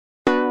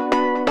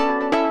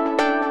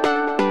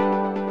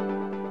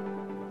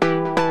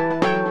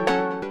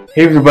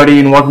Hey everybody,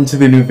 and welcome to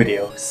the new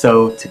video.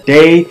 So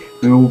today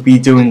we will be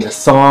doing the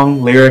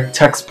song lyric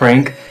text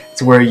prank.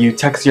 It's where you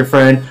text your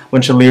friend a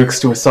bunch of lyrics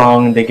to a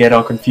song and they get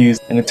all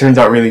confused and it turns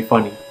out really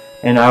funny.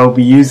 And I will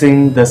be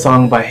using the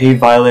song by Hey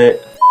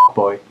Violet,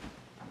 Fuqboi.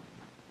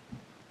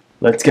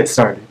 Let's get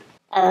started.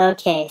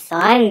 Okay, so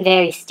I'm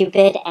very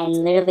stupid, and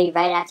literally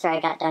right after I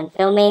got done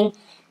filming,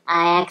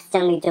 I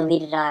accidentally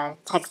deleted our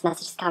text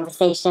message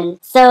conversation.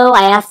 So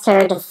I asked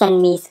her to send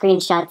me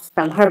screenshots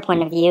from her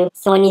point of view,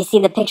 so when you see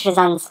the pictures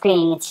on the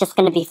screen, it's just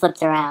gonna be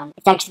flipped around.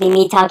 It's actually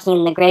me talking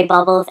in the gray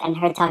bubbles and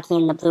her talking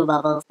in the blue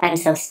bubbles. I'm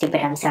so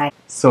stupid, I'm sorry.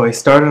 So I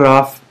started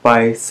off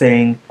by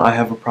saying, I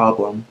have a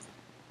problem.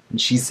 And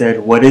she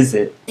said, what is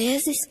it?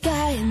 There's this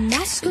guy in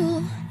my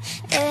school,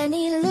 and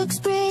he looks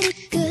pretty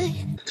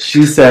good.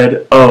 She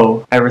said,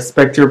 oh, I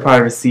respect your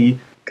privacy,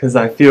 'cause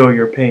I feel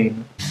your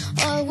pain.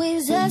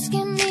 Always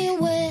asking me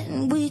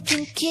when we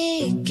can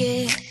kick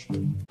it.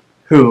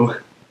 Who?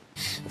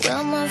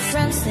 Well, my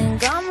friends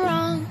think I'm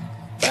wrong,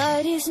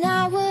 but it's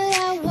not what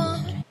I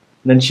want.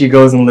 Then she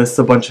goes and lists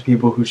a bunch of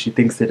people who she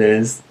thinks it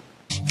is.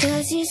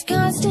 'Cause he's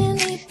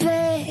constantly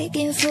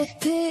begging for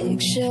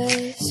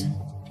pictures.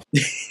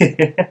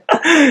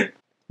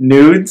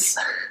 Nudes?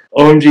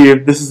 OMG,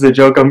 if this is a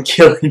joke, I'm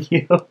killing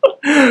you.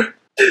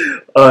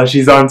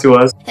 She's on to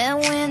us. And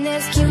when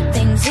there's cute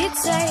things he'd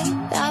say,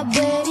 I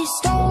bet he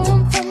stole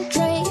them from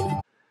Dre.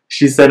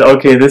 She said,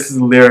 okay, this is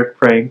a lyric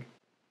prank.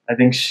 I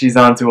think she's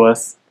on to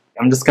us.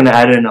 I'm just gonna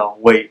add in a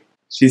wait.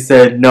 She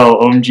said, no,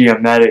 OMG,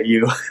 I'm mad at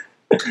you.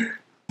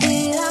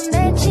 Did I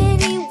mention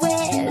he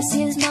wears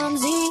his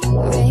mom's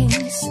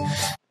earrings?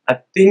 I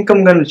think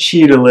I'm gonna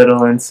cheat a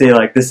little and say,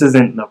 like, this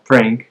isn't a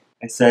prank.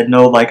 I said,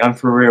 no, like, I'm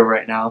for real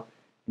right now.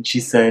 And she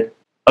said,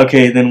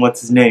 okay, then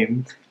what's his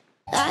name?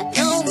 I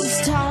know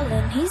he's tall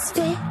and he's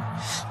fit,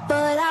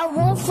 but I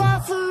won't fall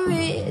for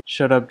it.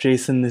 Shut up,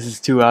 Jason, this is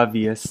too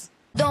obvious.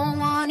 Don't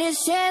want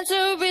his hands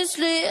or his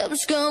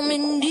lips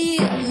coming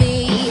near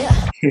me.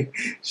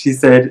 She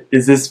said,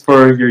 is this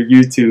for your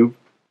YouTube?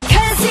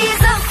 'Cause he's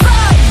a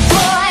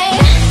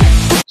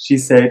fuckboy. She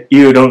said,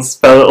 ew, don't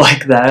spell it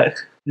like that.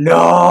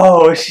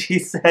 No, she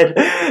said,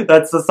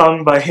 that's the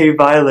song by Hey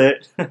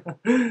Violet.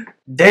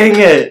 Dang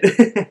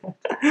it.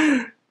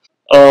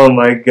 Oh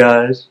my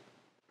gosh.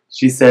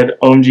 She said,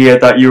 OMG, I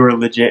thought you were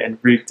legit, and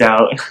freaked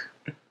out.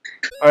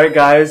 Alright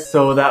guys,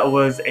 so that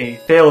was a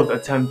failed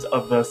attempt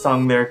of the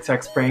song lyric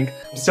text prank.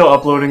 I'm still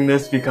uploading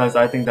this because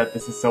I think that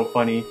this is so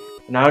funny.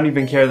 And I don't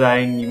even care that I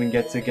didn't even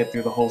get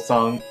through the whole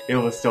song. It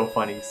was still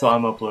funny, so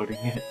I'm uploading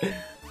it.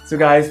 So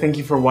guys, thank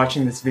you for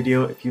watching this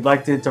video. If you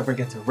liked it, don't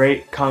forget to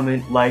rate,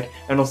 comment, like,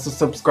 and also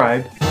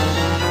subscribe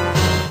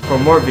for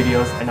more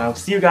videos. And I'll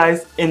see you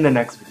guys in the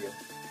next video.